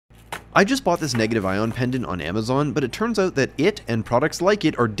I just bought this negative ion pendant on Amazon, but it turns out that it and products like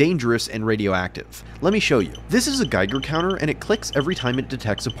it are dangerous and radioactive. Let me show you. This is a Geiger counter and it clicks every time it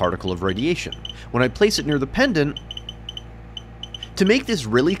detects a particle of radiation. When I place it near the pendant, to make this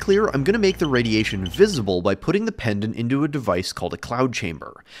really clear, I'm going to make the radiation visible by putting the pendant into a device called a cloud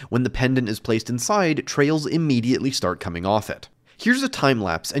chamber. When the pendant is placed inside, trails immediately start coming off it. Here's a time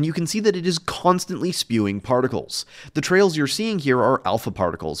lapse, and you can see that it is constantly spewing particles. The trails you're seeing here are alpha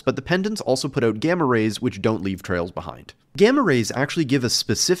particles, but the pendants also put out gamma rays which don't leave trails behind. Gamma rays actually give a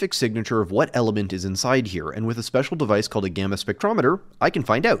specific signature of what element is inside here, and with a special device called a gamma spectrometer, I can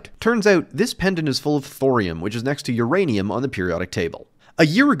find out. Turns out, this pendant is full of thorium, which is next to uranium on the periodic table. A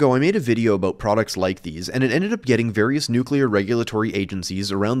year ago, I made a video about products like these, and it ended up getting various nuclear regulatory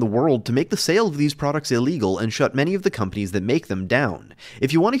agencies around the world to make the sale of these products illegal and shut many of the companies that make them down.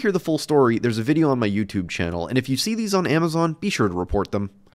 If you want to hear the full story, there's a video on my YouTube channel, and if you see these on Amazon, be sure to report them.